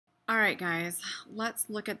All right, guys, let's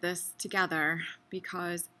look at this together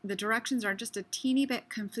because the directions are just a teeny bit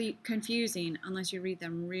confusing unless you read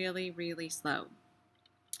them really, really slow.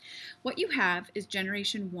 What you have is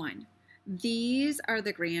generation one. These are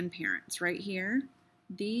the grandparents right here.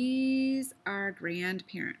 These are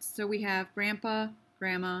grandparents. So we have grandpa,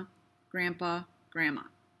 grandma, grandpa, grandma,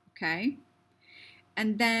 okay?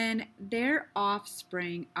 And then their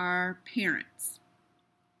offspring are parents.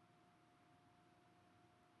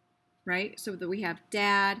 Right? So that we have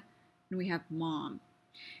dad and we have mom.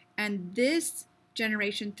 And this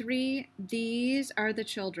generation three, these are the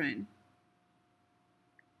children.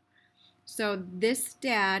 So this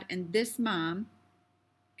dad and this mom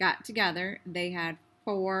got together. They had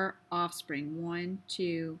 4 offspring. 1,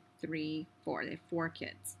 2, 3, 4. They have 4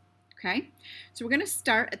 kids. Okay? So we're going to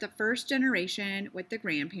start at the first generation with the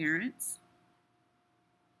grandparents.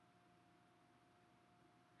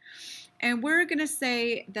 And we're going to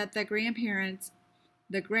say that the grandparents,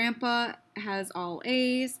 the grandpa has all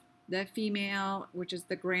A's, the female, which is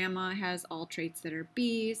the grandma, has all traits that are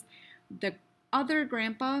B's, the other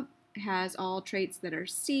grandpa has all traits that are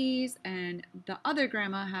C's, and the other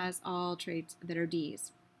grandma has all traits that are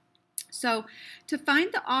D's. So to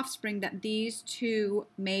find the offspring that these two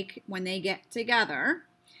make when they get together,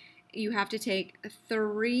 you have to take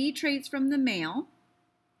 3 traits from the male,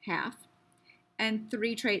 half, and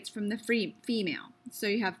 3 traits from the female. So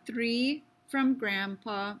you have 3 from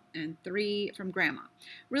grandpa and 3 from grandma.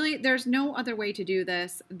 Really, there's no other way to do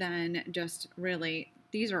this than just really,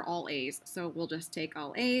 these are all A's, so we'll just take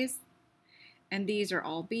all A's. And these are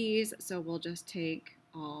all B's, so we'll just take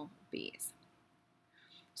all B's.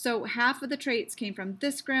 So half of the traits came from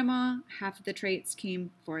this grandma, half of the traits came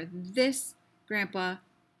for this grandpa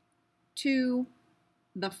to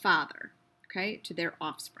the father, okay, to their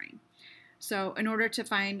offspring. So in order to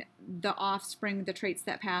find the offspring, the traits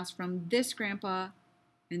that pass from this grandpa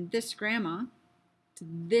and this grandma to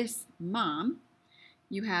this mom,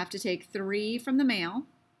 you have to take 3 from the male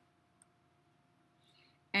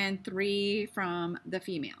and 3 from the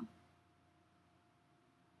female.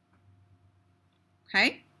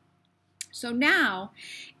 Okay? So now,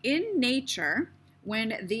 in nature,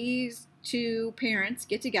 when these two parents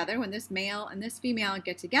get together, when this male and this female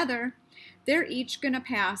get together, they're each going to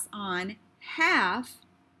pass on half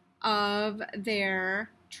of their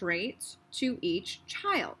traits to each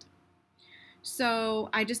child. So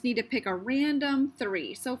I just need to pick a random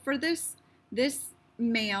 3. So for this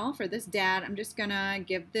male, for this dad, I'm just gonna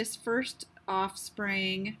give this first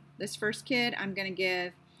offspring, this first kid, I'm gonna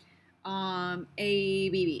give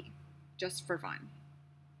ABB, just for fun.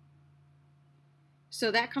 So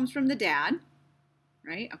that comes from the dad,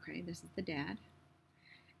 right? Okay, this is the dad,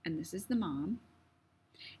 and this is the mom.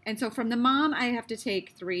 And so from the mom, I have to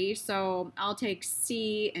take 3. So I'll take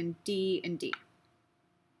C and D and D.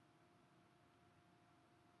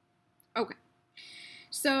 Okay.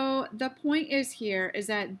 So the point is here is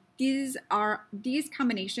that these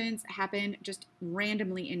combinations happen just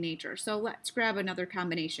randomly in nature. So let's grab another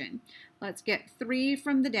combination. Let's get 3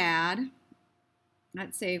 from the dad.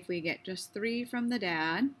 Let's say if we get just 3 from the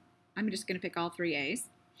dad, I'm just going to pick all 3 A's.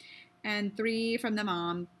 And 3 from the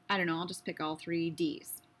mom, I don't know, I'll just pick all 3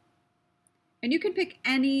 D's. And you can pick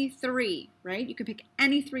any 3, right? You can pick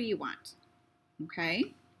any 3 you want,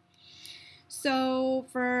 okay? So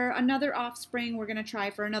for another offspring, we're going to try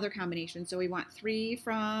for another combination. So we want 3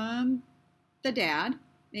 from the dad.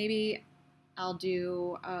 Maybe I'll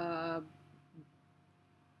do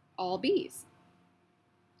all B's.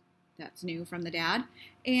 That's new from the dad.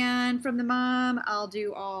 And from the mom, I'll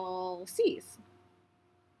do all C's.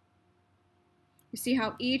 You see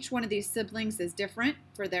how each one of these siblings is different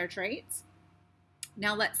for their traits?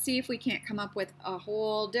 Now let's see if we can't come up with a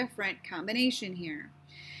whole different combination here.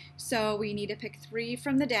 So we need to pick 3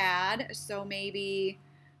 from the dad. So maybe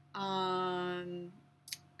an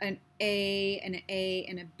A, and an A,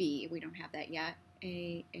 and a B. We don't have that yet.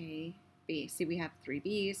 A, B. See, we have 3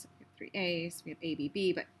 B's, we have 3 A's, we have A, B,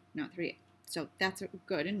 B, but not 3 A. So that's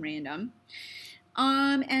good and random.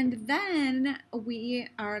 And then we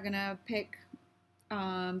are going to pick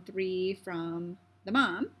 3 from the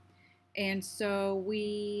mom. And so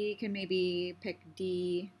we can maybe pick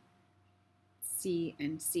D, C,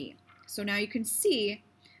 and C. So now you can see,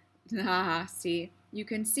 you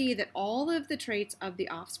can see that all of the traits of the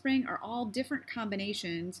offspring are all different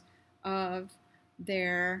combinations of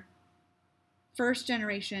their first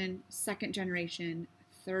generation, second generation,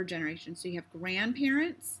 third generation. So you have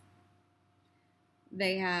grandparents,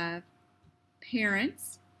 they have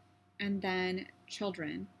parents, and then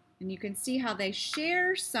children. And you can see how they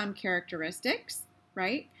share some characteristics,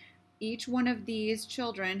 right? Each one of these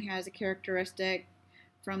children has a characteristic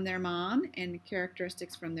from their mom and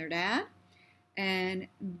characteristics from their dad. And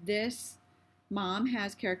this mom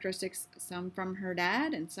has characteristics, some from her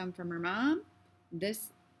dad and some from her mom. This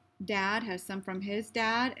dad has some from his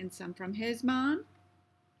dad and some from his mom.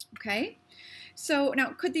 Okay, so now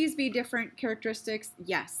could these be different characteristics?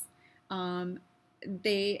 Yes. But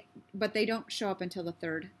they don't show up until the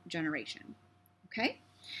third generation. Okay,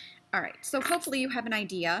 all right, so hopefully you have an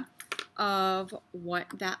idea of what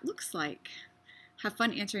that looks like. Have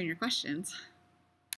fun answering your questions.